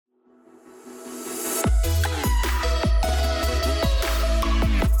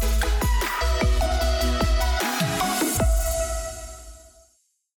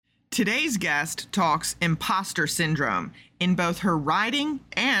Today's guest talks imposter syndrome in both her writing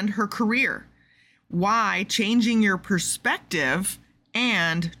and her career. Why changing your perspective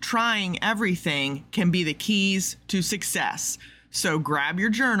and trying everything can be the keys to success. So grab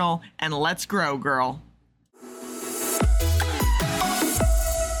your journal and let's grow, girl.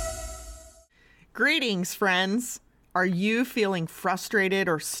 Greetings, friends. Are you feeling frustrated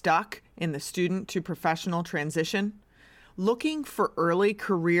or stuck in the student to professional transition? Looking for early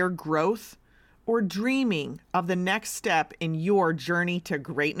career growth or dreaming of the next step in your journey to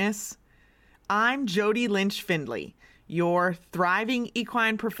greatness? I'm Jody Lynch Findley, your thriving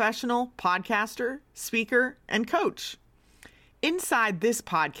equine professional, podcaster, speaker, and coach. Inside this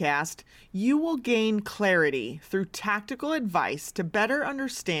podcast, you will gain clarity through tactical advice to better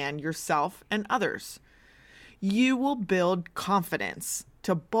understand yourself and others. You will build confidence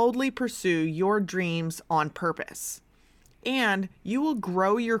to boldly pursue your dreams on purpose. And you will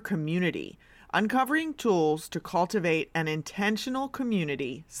grow your community, uncovering tools to cultivate an intentional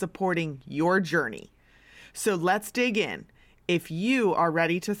community supporting your journey. So let's dig in. If you are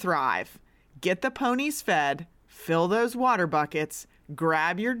ready to thrive, get the ponies fed, fill those water buckets,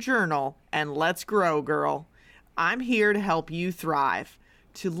 grab your journal, and let's grow, girl. I'm here to help you thrive,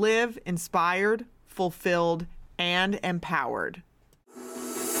 to live inspired, fulfilled, and empowered.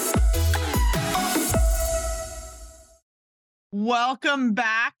 Welcome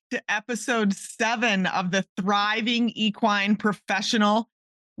back to episode 7 of the Thriving Equine Professional.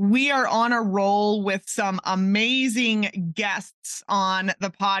 We are on a roll with some amazing guests on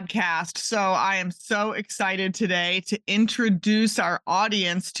the podcast. So I am so excited today to introduce our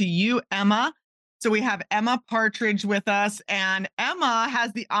audience to you, Emma. So we have Emma Partridge with us, and Emma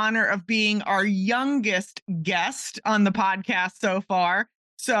has the honor of being our youngest guest on the podcast so far.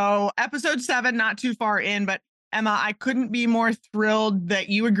 So episode 7, not too far in, but Emma, I couldn't be more thrilled that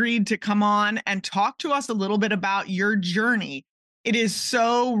you agreed to come on and talk to us a little bit about your journey. It is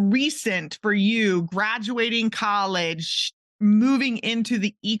so recent for you, graduating college, moving into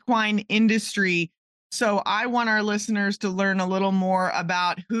the equine industry. So I want our listeners to learn a little more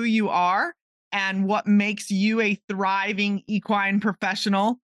about who you are and what makes you a thriving equine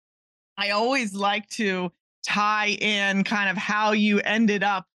professional. I always like to tie in kind of how you ended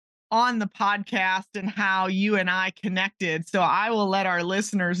up on the podcast and how you and I connected. So I will let our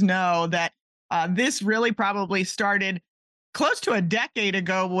listeners know that this really probably started close to a decade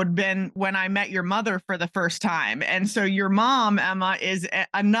ago, would have been when I met your mother for the first time. And so your mom, Emma, is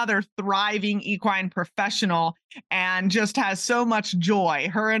another thriving equine professional and just has so much joy.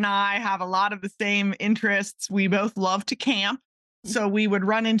 Her and I have a lot of the same interests. We both love to camp. So we would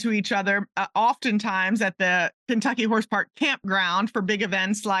run into each other oftentimes at the Kentucky Horse Park campground for big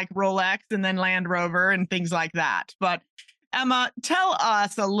events like Rolex and then Land Rover and things like that. But Emma, tell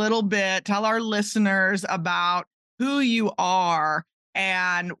us a little bit, tell our listeners about who you are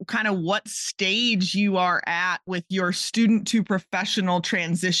and kind of what stage you are at with your student to professional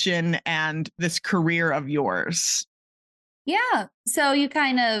transition and this career of yours. Yeah. So you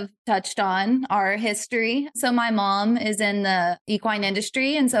kind of touched on our history. So my mom is in the equine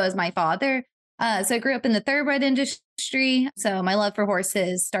industry, and so is my father. So I grew up in the thoroughbred industry. So my love for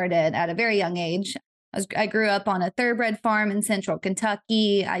horses started at a very young age. I grew up on a thoroughbred farm in central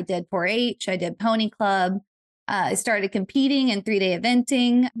Kentucky. I did 4-H. I did pony club. I started competing in 3-day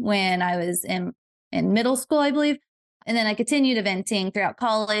eventing when I was in middle school, I believe. And then I continued eventing throughout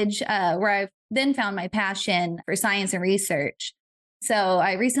college, where I then found my passion for science and research. So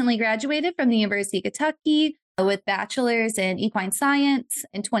I recently graduated from the University of Kentucky with bachelor's in equine science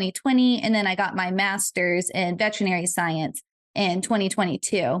in 2020. And then I got my master's in veterinary science in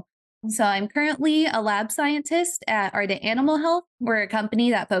 2022. So I'm currently a lab scientist at Ardent Animal Health. We're a company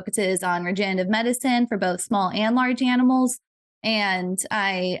that focuses on regenerative medicine for both small and large animals. And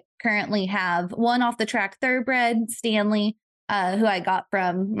I currently have one off the track thoroughbred, Stanley, who I got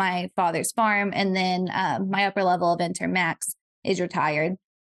from my father's farm. And then my upper level eventer, Max, is retired.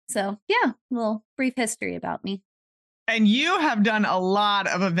 So yeah, a little brief history about me. And you have done a lot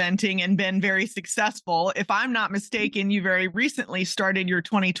of eventing and been very successful. If I'm not mistaken, you very recently started your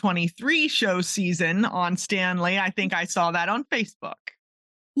 2023 show season on Stanley. I think I saw that on Facebook.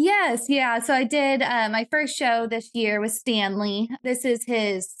 Yes. Yeah. So I did my first show this year with Stanley. This is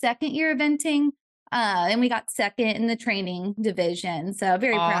his second year eventing. And we got second in the training division. So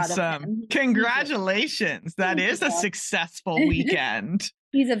very proud of him. Congratulations. That is a successful weekend.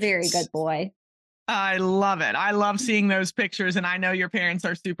 He's a very good boy. I love it. I love seeing those pictures. And I know your parents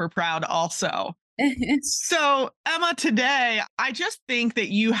are super proud also. So Emma, today, I just think that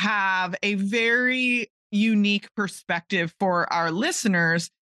you have a very unique perspective for our listeners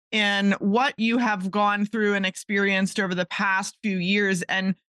in what you have gone through and experienced over the past few years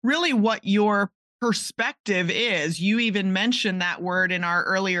and really what your perspective is. You even mentioned that word in our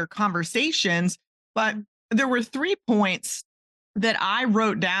earlier conversations, but there were 3 points that I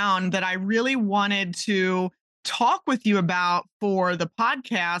wrote down that I really wanted to talk with you about for the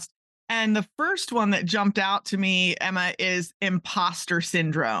podcast. And the first one that jumped out to me, Emma, is imposter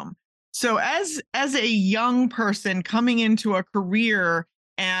syndrome. So as a young person coming into a career,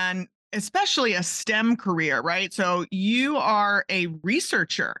 and especially a STEM career, right? So you are a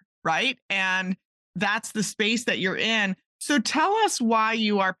researcher, right? And that's the space that you're in. So tell us why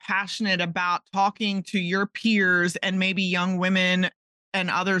you are passionate about talking to your peers and maybe young women and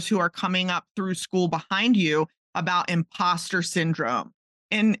others who are coming up through school behind you about imposter syndrome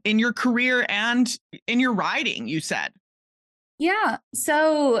in your career and in your writing, you said. Yeah.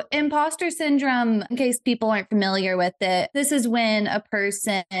 So, imposter syndrome, in case people aren't familiar with it, this is when a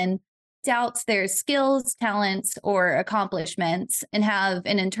person doubts their skills, talents, or accomplishments and have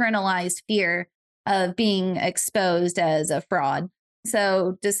an internalized fear of being exposed as a fraud.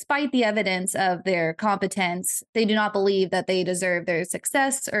 So, despite the evidence of their competence, they do not believe that they deserve their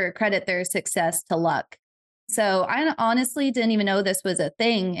success or credit their success to luck. So, I honestly didn't even know this was a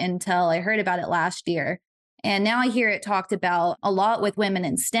thing until I heard about it last year. And now I hear it talked about a lot with women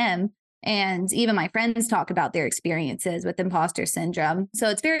in STEM. And even my friends talk about their experiences with imposter syndrome. So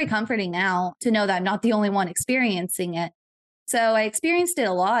it's very comforting now to know that I'm not the only one experiencing it. So I experienced it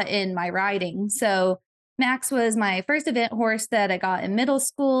a lot in my riding. So Max was my first event horse that I got in middle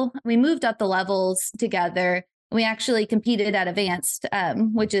school. We moved up the levels together. We actually competed at advanced,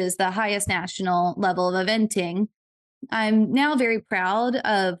 which is the highest national level of eventing. I'm now very proud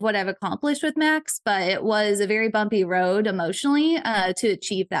of what I've accomplished with Max, but it was a very bumpy road emotionally to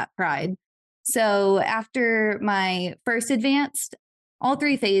achieve that pride. So after my first advanced, all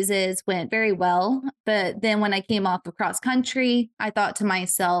 3 phases went very well. But then when I came off of cross country, I thought to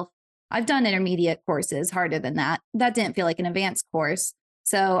myself, I've done intermediate courses harder than that. That didn't feel like an advanced course.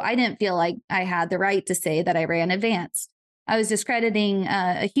 So I didn't feel like I had the right to say that I ran advanced. I was discrediting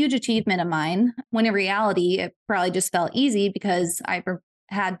a huge achievement of mine when in reality, it probably just felt easy because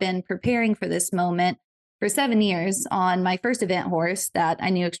had been preparing for this moment for 7 years on my first event horse that I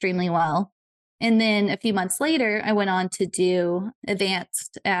knew extremely well. And then a few months later, I went on to do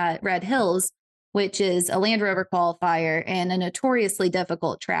advanced at Red Hills, which is a Land Rover qualifier and a notoriously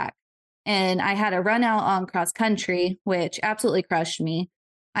difficult track. And I had a run out on cross country, which absolutely crushed me.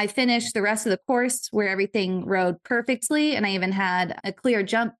 I finished the rest of the course where everything rode perfectly. And I even had a clear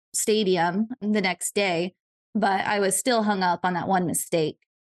jump stadium the next day, but I was still hung up on that one mistake.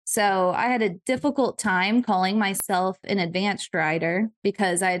 So I had a difficult time calling myself an advanced rider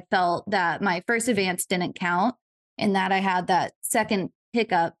because I had felt that my first advance didn't count and that I had that second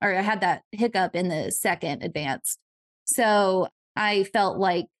hiccup, or I had that hiccup in the second advanced. So I felt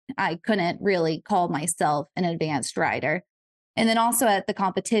like I couldn't really call myself an advanced rider. And then also at the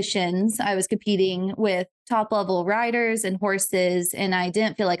competitions, I was competing with top level riders and horses, and I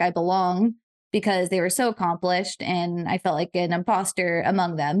didn't feel like I belonged because they were so accomplished and I felt like an imposter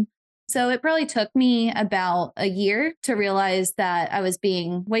among them. So it probably took me about a year to realize that I was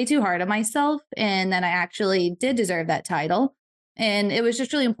being way too hard on myself and that I actually did deserve that title. And it was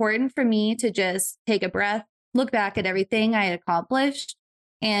just really important for me to just take a breath, look back at everything I had accomplished,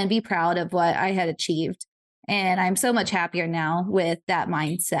 and be proud of what I had achieved. And I'm so much happier now with that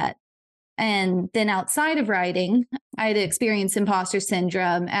mindset. And then outside of writing, I had experienced imposter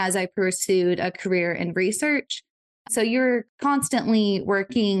syndrome as I pursued a career in research. So you're constantly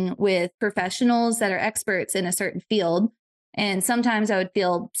working with professionals that are experts in a certain field. And sometimes I would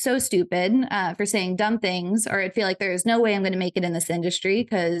feel so stupid for saying dumb things, or I'd feel like there's no way I'm going to make it in this industry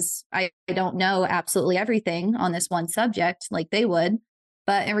because I don't know absolutely everything on this one subject like they would.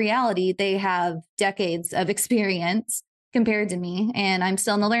 But in reality, they have decades of experience compared to me, and I'm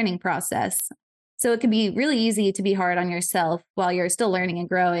still in the learning process. So it can be really easy to be hard on yourself while you're still learning and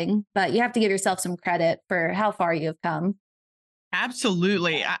growing, but you have to give yourself some credit for how far you have come.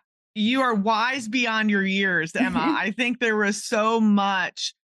 Absolutely. You are wise beyond your years, Emma. I think there was so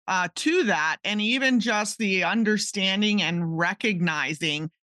much to that, and even just the understanding and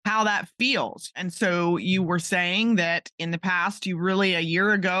recognizing how that feels. And so you were saying that in the past, you really a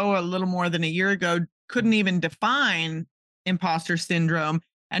year ago, a little more than a year ago, couldn't even define imposter syndrome.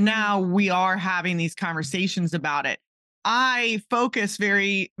 And now we are having these conversations about it. I focus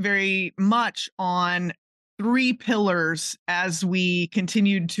very, very much on 3 pillars as we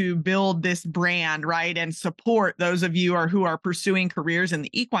continued to build this brand, right? And support those of you who are pursuing careers in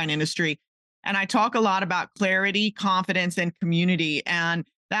the equine industry. And I talk a lot about clarity, confidence, and community. And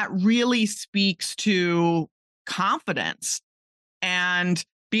that really speaks to confidence and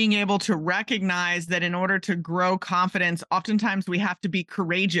being able to recognize that in order to grow confidence, oftentimes we have to be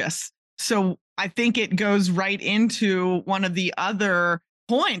courageous. So I think it goes right into one of the other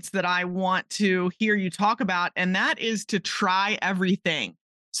points that I want to hear you talk about, and that is to try everything.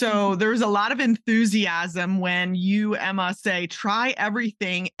 So there's a lot of enthusiasm when you, Emma, say try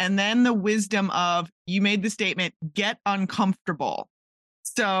everything, and then the wisdom of, you made the statement, get uncomfortable.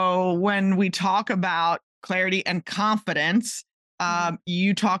 So when we talk about clarity and confidence,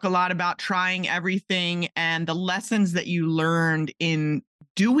 you talk a lot about trying everything and the lessons that you learned in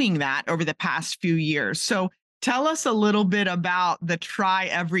doing that over the past few years. So tell us a little bit about the try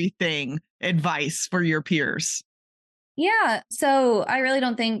everything advice for your peers. Yeah. So I really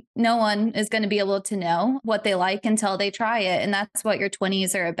don't think no one is going to be able to know what they like until they try it. And that's what your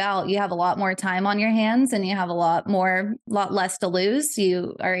 20s are about. You have a lot more time on your hands and you have a lot less to lose.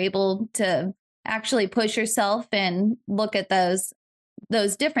 You are able to actually push yourself and look at those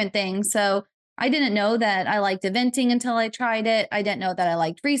different things. So I didn't know that I liked eventing until I tried it. I didn't know that I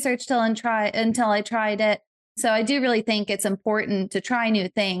liked research until I tried it. So I do really think it's important to try new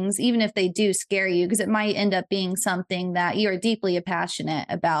things, even if they do scare you, because it might end up being something that you are deeply passionate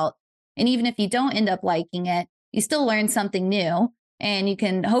about. And even if you don't end up liking it, you still learn something new and you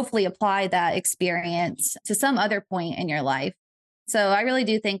can hopefully apply that experience to some other point in your life. So I really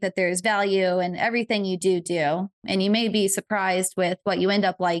do think that there's value in everything you do. And you may be surprised with what you end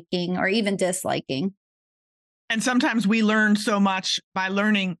up liking or even disliking. And sometimes we learn so much by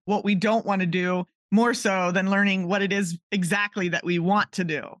learning what we don't want to do, more so than learning what it is exactly that we want to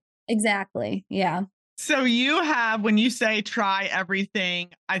do. Exactly. Yeah. So you have, when you say try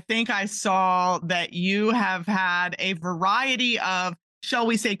everything, I think I saw that you have had a variety of, shall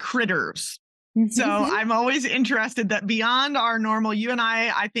we say, critters. So I'm always interested that beyond our normal, you and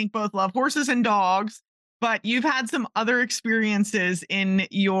I think both love horses and dogs, but you've had some other experiences in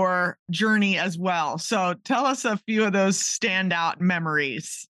your journey as well. So tell us a few of those standout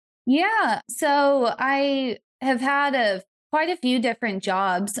memories. Yeah. So I have had quite a few different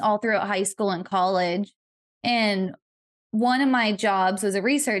jobs all throughout high school and college. And one of my jobs was a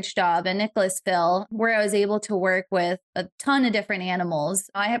research job in Nicholasville, where I was able to work with a ton of different animals.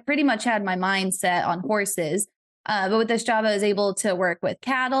 I had pretty much had my mind set on horses. But with this job, I was able to work with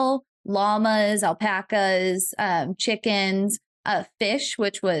cattle, llamas, alpacas, chickens, fish,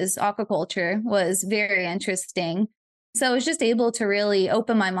 which was aquaculture, was very interesting. So I was just able to really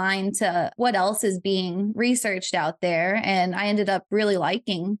open my mind to what else is being researched out there. And I ended up really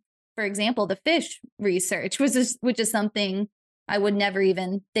liking, for example, the fish research, which is something I would never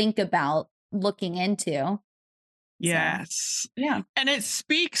even think about looking into. So, Yes. yeah. And it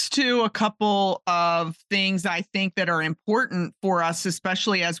speaks to a couple of things I think that are important for us,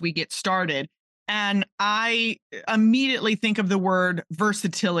 especially as we get started. And I immediately think of the word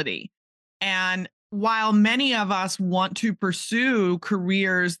versatility. And while many of us want to pursue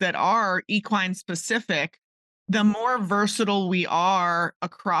careers that are equine specific, the more versatile we are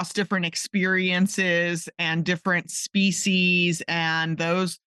across different experiences and different species and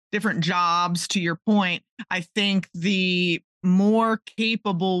those different jobs, to your point, I think the more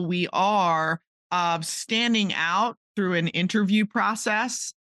capable we are of standing out through an interview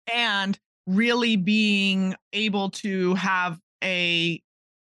process and really being able to have a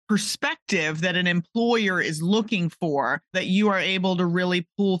perspective that an employer is looking for, that you are able to really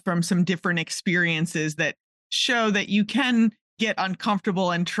pull from some different experiences that show that you can get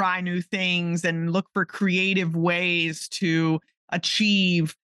uncomfortable and try new things and look for creative ways to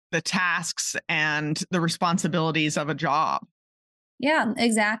achieve the tasks and the responsibilities of a job. Yeah,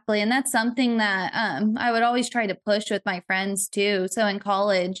 exactly. And that's something that I would always try to push with my friends too. So in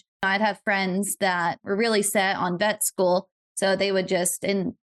college, I'd have friends that were really set on vet school. So they would just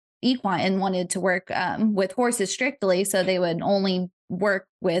in equine and wanted to work with horses strictly. So they would only work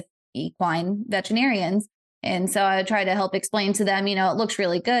with equine veterinarians. And so I would try to help explain to them, it looks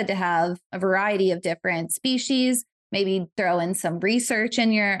really good to have a variety of different species. Maybe throw in some research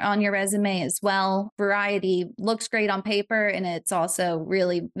in on your resume as well. Variety looks great on paper, and it's also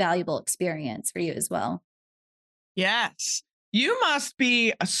really valuable experience for you as well. Yes. You must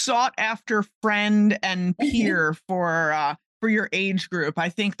be a sought after friend and peer for your age group. I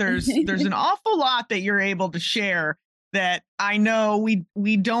think there's an awful lot that you're able to share that I know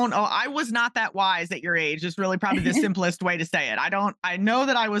we don't. Oh, I was not that wise at your age is really probably the simplest way to say it. I know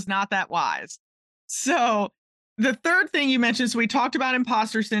that I was not that wise. So the third thing you mentioned, so we talked about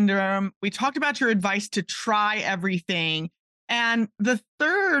imposter syndrome. We talked about your advice to try everything. And the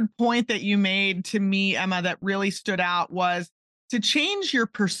third point that you made to me, Emma, that really stood out was to change your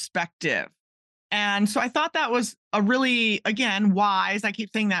perspective. And so I thought that was a really, again, wise, I keep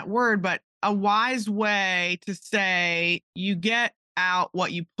saying that word, but a wise way to say you get out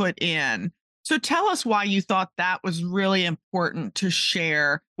what you put in. So tell us why you thought that was really important to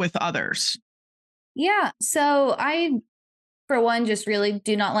share with others. Yeah. So I, for one, just really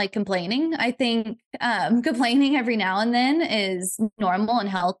do not like complaining. I think complaining every now and then is normal and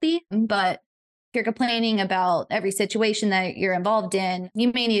healthy, but if you're complaining about every situation that you're involved in,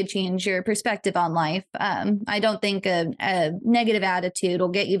 you may need to change your perspective on life. I don't think a negative attitude will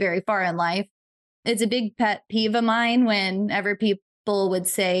get you very far in life. It's a big pet peeve of mine whenever people would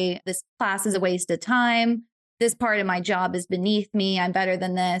say, this class is a waste of time. This part of my job is beneath me. I'm better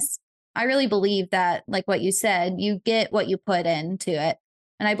than this. I really believe that, like what you said, you get what you put into it.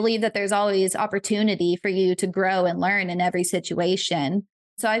 And I believe that there's always opportunity for you to grow and learn in every situation.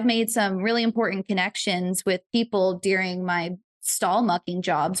 So I've made some really important connections with people during my stall mucking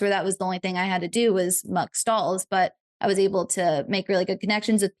jobs, where that was the only thing I had to do was muck stalls. But I was able to make really good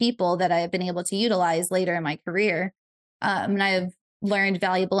connections with people that I have been able to utilize later in my career. And I have learned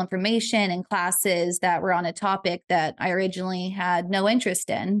valuable information in classes that were on a topic that I originally had no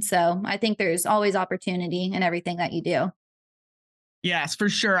interest in. So I think there's always opportunity in everything that you do. Yes, for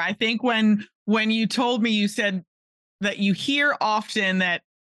sure. I think when you told me, you said that you hear often that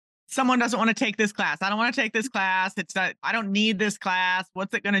someone doesn't want to take this class. I don't want to take this class. It's not, I don't need this class.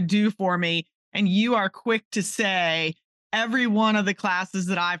 What's it going to do for me? And you are quick to say, every one of the classes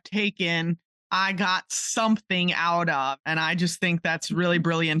that I've taken, I got something out of. And I just think that's really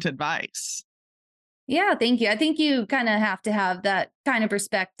brilliant advice. Yeah, thank you. I think you kind of have to have that kind of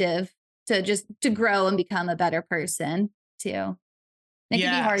perspective to grow and become a better person too. It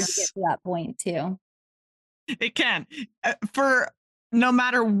can be hard to get Yes, to that point too. it can. For no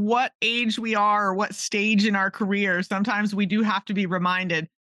matter what age we are or what stage in our career, sometimes we do have to be reminded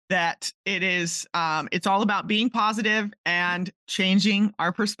that it's all about being positive and changing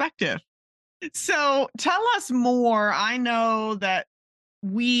our perspective. So tell us more. I know that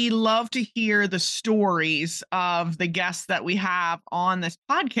we love to hear the stories of the guests that we have on this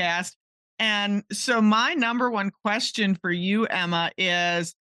podcast. And so, my number one question for you, Emma,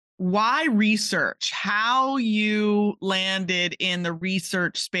 is why research? How you landed in the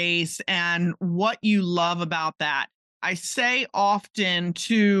research space and what you love about that. I say often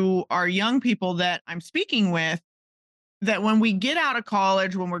to our young people that I'm speaking with that when we get out of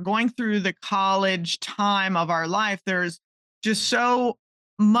college, when we're going through the college time of our life, there's just so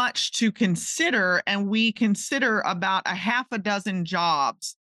much to consider. And we consider about a half a dozen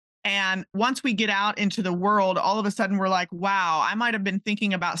jobs. And once we get out into the world, all of a sudden we're like, wow, I might have been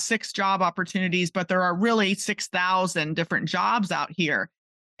thinking about 6 job opportunities, but there are really 6,000 different jobs out here.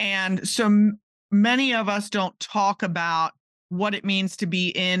 And so many of us don't talk about what it means to be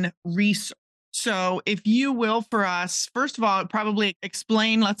in research. So, if you will, for us, first of all, probably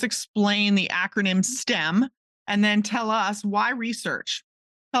let's explain the acronym STEM and then tell us why research.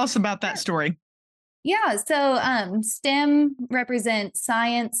 Tell us about that story. Yeah, so STEM represents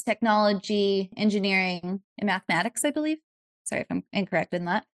science, technology, engineering, and mathematics, I believe. Sorry if I'm incorrect in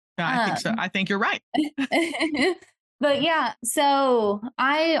that. I think so. I think you're right. But yeah, so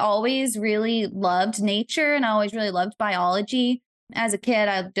I always really loved nature and I always really loved biology. As a kid,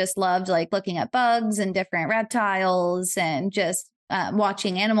 I just loved like looking at bugs and different reptiles and just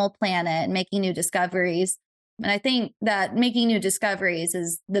watching Animal Planet and making new discoveries. And I think that making new discoveries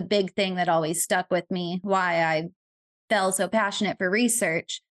is the big thing that always stuck with me, why I felt so passionate for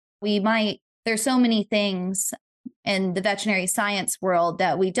research. There's so many things in the veterinary science world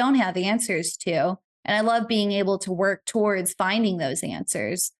that we don't have answers to. And I love being able to work towards finding those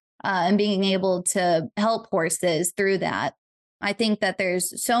answers and being able to help horses through that. I think that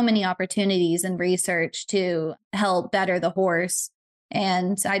there's so many opportunities in research to help better the horse.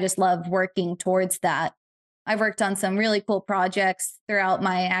 And I just love working towards that. I've worked on some really cool projects throughout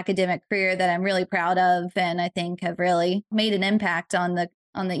my academic career that I'm really proud of, and I think have really made an impact on the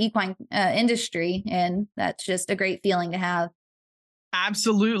equine industry. And that's just a great feeling to have.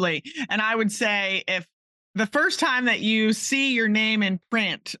 Absolutely. And I would say if the first time that you see your name in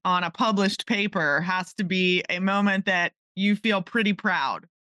print on a published paper has to be a moment that you feel pretty proud.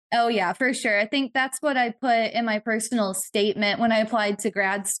 Oh, yeah, for sure. I think that's what I put in my personal statement when I applied to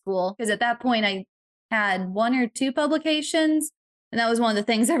grad school, because at that point I had 1 or 2 publications. And that was one of the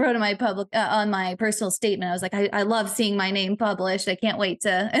things I wrote in my on my personal statement. I was like, I love seeing my name published. I can't wait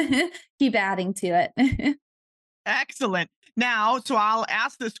to keep adding to it. Excellent. Now, so I'll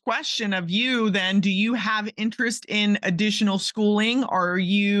ask this question of you then. Do you have interest in additional schooling, or are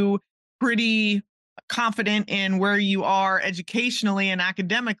you pretty confident in where you are educationally and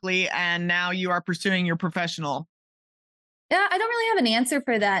academically, and now you are pursuing your professional? Yeah, I don't really have an answer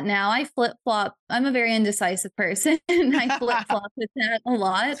for that now. I flip flop. I'm a very indecisive person. I flip flop with that a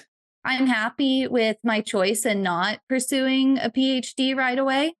lot. I'm happy with my choice and not pursuing a PhD right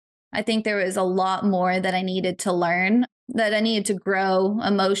away. I think there was a lot more that I needed to learn, that I needed to grow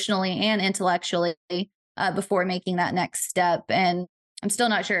emotionally and intellectually before making that next step. And I'm still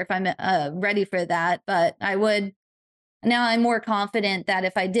not sure if I'm ready for that, but I would now I'm more confident that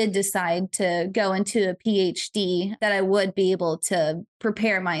if I did decide to go into a PhD, that I would be able to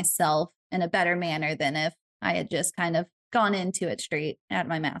prepare myself in a better manner than if I had just kind of gone into it straight at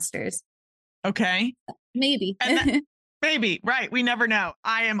my master's. Okay. Maybe. And that, maybe, right. We never know.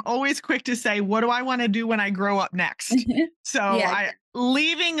 I am always quick to say, what do I want to do when I grow up next? So Yeah. I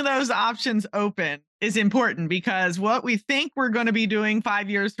leaving those options open is important, because what we think we're going to be doing 5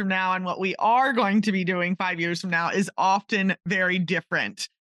 years from now and what we are going to be doing 5 years from now is often very different.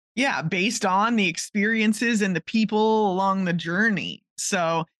 Yeah, based on the experiences and the people along the journey.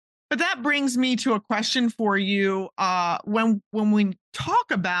 So, but that brings me to a question for you. When we talk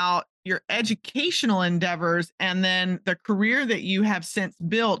about your educational endeavors and then the career that you have since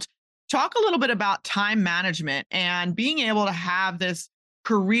built, talk a little bit about time management and being able to have this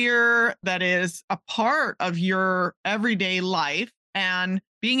career that is a part of your everyday life and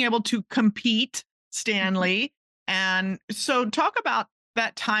being able to compete, Stanley. And so, talk about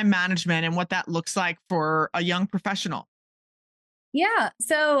that time management and what that looks like for a young professional. Yeah.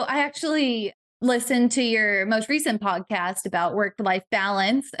 So I actually listened to your most recent podcast about work life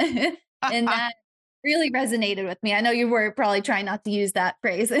balance, and that really resonated with me. I know you were probably trying not to use that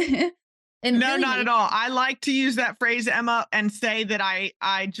phrase. It No, really not at made all. I like to use that phrase, Emma, and say that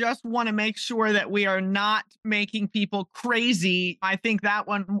I just want to make sure that we are not making people crazy. I think that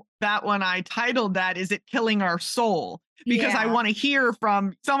one I titled that, "Is it killing our soul?" Because I yeah, want to hear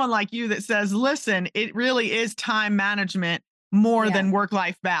from someone like you that says, "Listen, it really is time management more yeah. than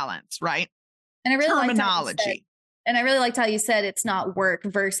work-life balance," right? And I really liked how you said Terminology. and I really liked how you said it's not work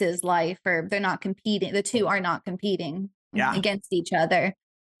versus life, or they're not competing. The two are not competing Yeah. against each other.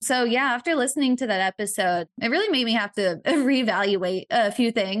 So yeah, after listening to that episode, it really made me have to reevaluate a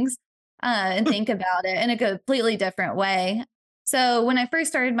few things and think about it in a completely different way. So when I first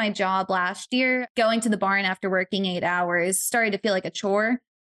started my job last year, going to the barn after working 8 hours started to feel like a chore.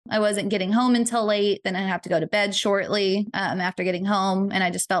 I wasn't getting home until late. Then I'd have to go to bed shortly after getting home. And I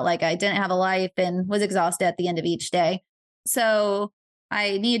just felt like I didn't have a life and was exhausted at the end of each day. So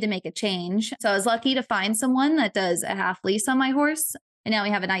I needed to make a change. So I was lucky to find someone that does a half lease on my horse. And now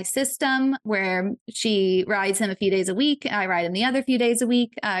we have a nice system where she rides him a few days a week. I ride him the other few days a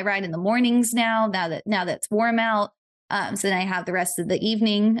week. I ride in the mornings now that it's warm out. So then I have the rest of the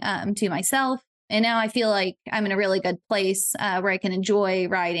evening to myself. And now I feel like I'm in a really good place where I can enjoy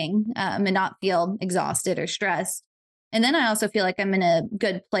riding and not feel exhausted or stressed. And then I also feel like I'm in a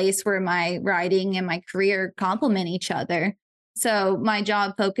good place where my riding and my career complement each other. So my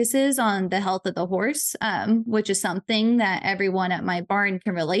job focuses on the health of the horse, which is something that everyone at my barn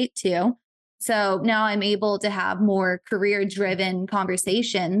can relate to. So now I'm able to have more career driven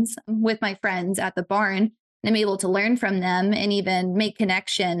conversations with my friends at the barn. I'm able to learn from them and even make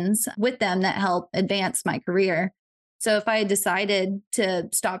connections with them that help advance my career. So if I had decided to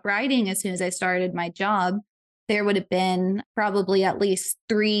stop riding as soon as I started my job, there would have been probably at least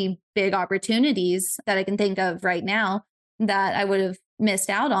three big opportunities that I can think of right now that I would have missed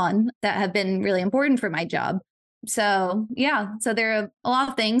out on that have been really important for my job. So, yeah, so there are a lot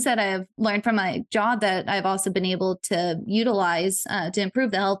of things that I've learned from my job that I've also been able to utilize to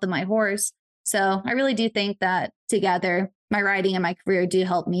improve the health of my horse. So, I really do think that together, my riding and my career do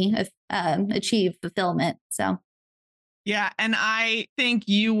help me achieve fulfillment. So, Yeah, and I think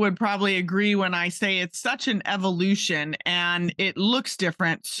you would probably agree when I say it's such an evolution and it looks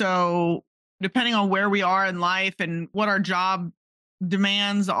different. So, depending on where we are in life and what our job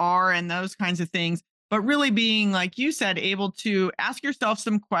demands are and those kinds of things, but really being, like you said, able to ask yourself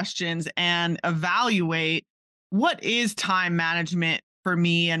some questions and evaluate, what is time management for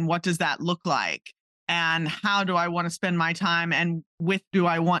me and what does that look like? And how do I want to spend my time and with do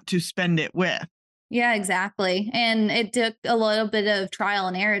I want to spend it with? yeah, exactly. And it took a little bit of trial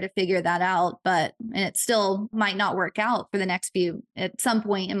and error to figure that out, but and it still might not work out for the next few. At some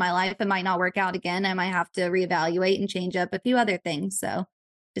point in my life, it might not work out again. I might have to reevaluate and change up a few other things. So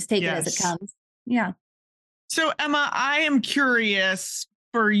just take it as it Yes. comes. Yeah. So, Emma, I am curious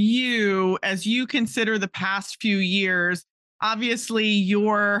for you as you consider the past few years. Obviously,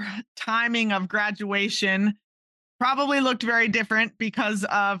 your timing of graduation probably looked very different because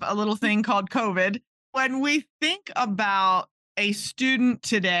of a little thing called COVID. When we think about a student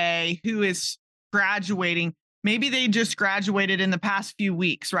today who is graduating, maybe they just graduated in the past few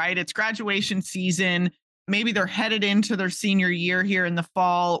weeks, right? It's graduation season. Maybe they're headed into their senior year here in the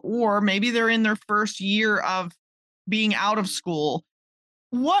fall, or maybe they're in their first year of being out of school.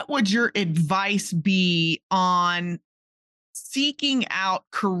 What would your advice be on seeking out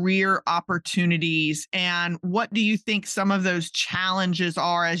career opportunities, and what do you think some of those challenges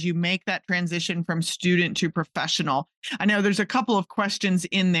are as you make that transition from student to professional? I know there's a couple of questions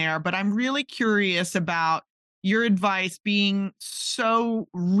in there, but I'm really curious about your advice being so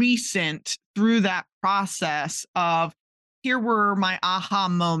recent through that process of here were my aha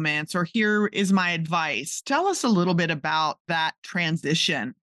moments or here is my advice. Tell us a little bit about that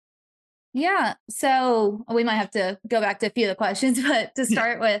transition. Yeah. So we might have to go back to a few of the questions, but to Yeah.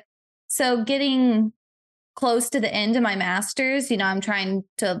 start with, so getting close to the end of my master's, I'm trying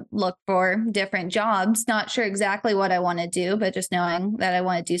to look for different jobs, not sure exactly what I want to do, but just knowing that I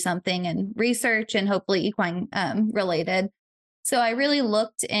want to do something in research and hopefully equine related. So I really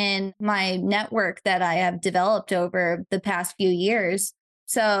looked in my network that I have developed over the past few years.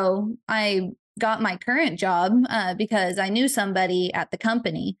 So I got my current job because I knew somebody at the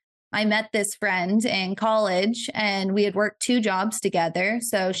company. I met this friend in college and we had worked two jobs together.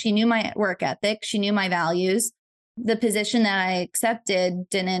 So she knew my work ethic, she knew my values. The position that I accepted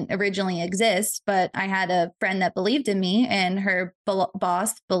didn't originally exist, but I had a friend that believed in me and her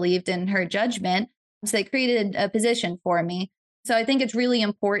boss believed in her judgment. So they created a position for me. So I think it's really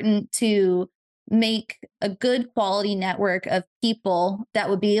important to make a good quality network of people that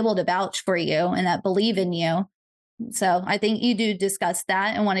would be able to vouch for you and that believe in you. So I think you do discuss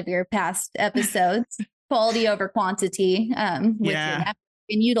that in one of your past episodes, quality over quantity with your Yeah. network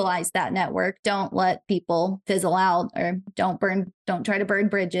and utilize that network. Don't let people fizzle out or don't try to burn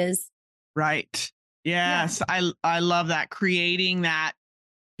bridges. Right. Yeah. Yes, I love that, creating that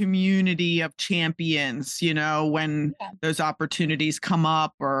community of champions, when Yeah. those opportunities come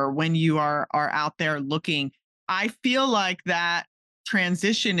up or when you are out there looking. I feel like that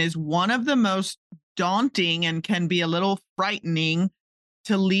transition is one of the most daunting and can be a little frightening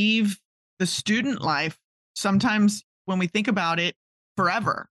to leave the student life. Sometimes when we think about it,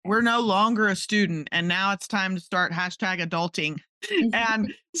 forever. We're no longer a student and now it's time to start hashtag adulting.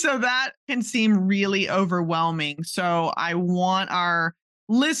 And so that can seem really overwhelming. So I want our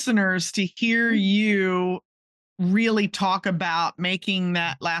listeners to hear you really talk about making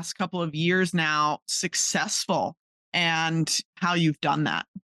that last couple of years now successful and how you've done that.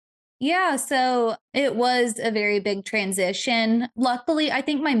 Yeah, so it was a very big transition. Luckily, I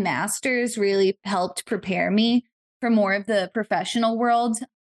think my master's really helped prepare me for more of the professional world.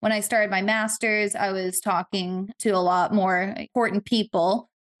 When I started my master's, I was talking to a lot more important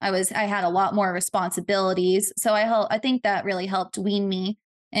people. I had a lot more responsibilities. So I think that really helped wean me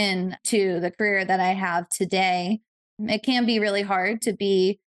into the career that I have today. It can be really hard to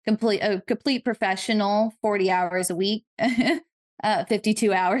be a complete professional 40 hours a week.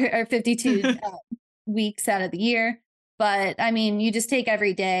 52 hours or 52 weeks out of the year. But I mean, you just take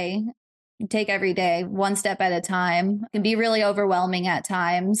every day one step at a time. It can be really overwhelming at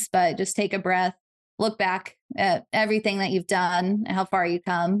times, but just take a breath, look back at everything that you've done, and how far you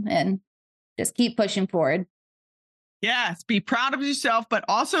come, and just keep pushing forward. Yes, be proud of yourself, but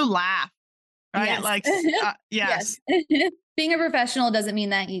also laugh, right? Yes. Like, Yes. yes, Being a professional doesn't mean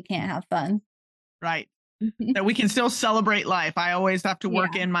that you can't have fun. right. That we can still celebrate life. I always have to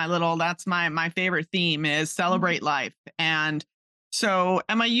work Yeah. in my little, that's my favorite theme is celebrate life. And so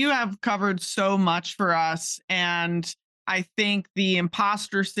Emma, you have covered so much for us. And I think the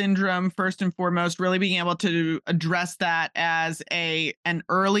imposter syndrome, first and foremost, really being able to address that as an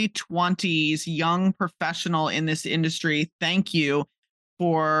early 20s young professional in this industry. Thank you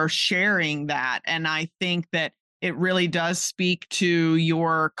for sharing that. And I think that it really does speak to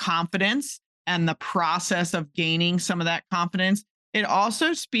your confidence and the process of gaining some of that confidence. It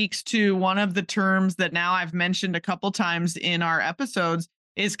also speaks to one of the terms that now I've mentioned a couple times in our episodes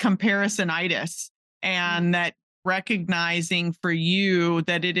is comparisonitis, and that recognizing for you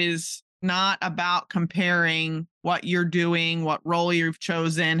that it is not about comparing what you're doing, what role you've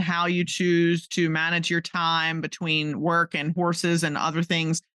chosen, how you choose to manage your time between work and horses and other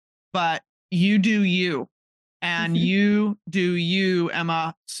things, but you do you and you do you,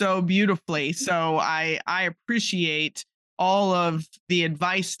 Emma, so beautifully. So I appreciate all of the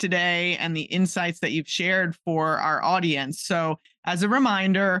advice today and the insights that you've shared for our audience. So as a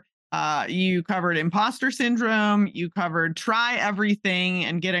reminder, you covered imposter syndrome, you covered try everything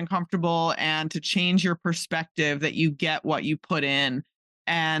and get uncomfortable, and to change your perspective that you get what you put in.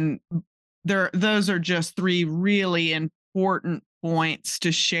 And those are just three really important points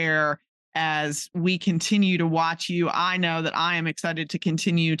to share as we continue to watch you. I know that I am excited to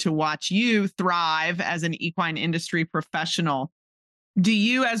continue to watch you thrive as an equine industry professional. Do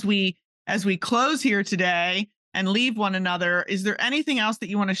you, as we close here today and leave one another, is there anything else that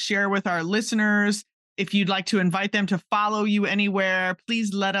you want to share with our listeners? If you'd like to invite them to follow you anywhere,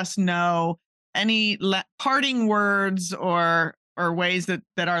 please let us know. Any parting words or ways that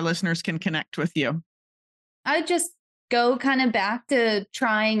our listeners can connect with you? I just go kind of back to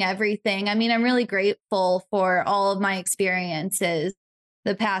trying everything. I mean, I'm really grateful for all of my experiences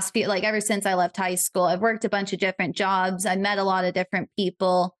the past few, like ever since I left high school. I've worked a bunch of different jobs. I met a lot of different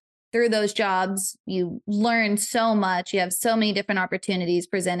people. Through those jobs, you learn so much. You have so many different opportunities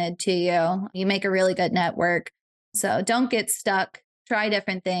presented to you. You make a really good network. So don't get stuck. Try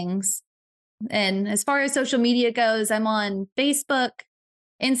different things. And as far as social media goes, I'm on Facebook,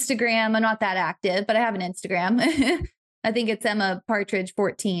 Instagram. I'm not that active, but I have an Instagram. I think it's Emma Partridge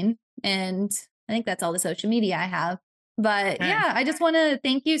 14. And I think that's all the social media I have. But yeah, I just want to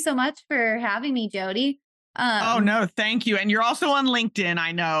thank you so much for having me, Jody. Oh, no, thank you. And you're also on LinkedIn,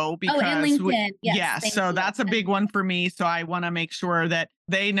 I know, because and LinkedIn. Yes, so that's a big one for me. So I want to make sure that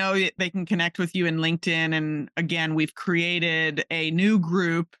they know that they can connect with you in LinkedIn. And again, we've created a new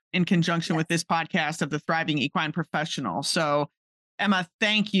group in conjunction with this podcast of the Thriving Equine Professional. So Emma,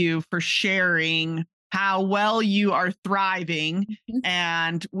 thank you for sharing how well you are thriving.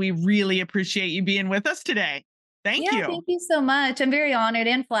 And we really appreciate you being with us today. Thank you. Thank you so much. I'm very honored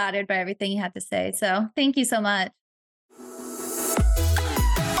and flattered by everything you had to say. So thank you so much.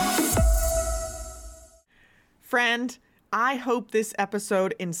 Friend, I hope this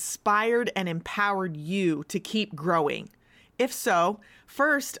episode inspired and empowered you to keep growing. If so,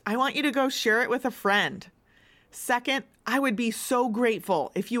 first, I want you to go share it with a friend. Second, I would be so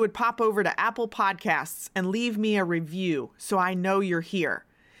grateful if you would pop over to Apple Podcasts and leave me a review so I know you're here.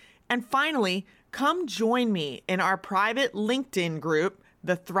 And finally, come join me in our private LinkedIn group,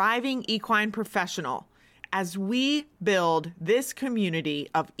 The Thriving Equine Professional, as we build this community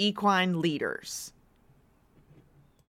of equine leaders.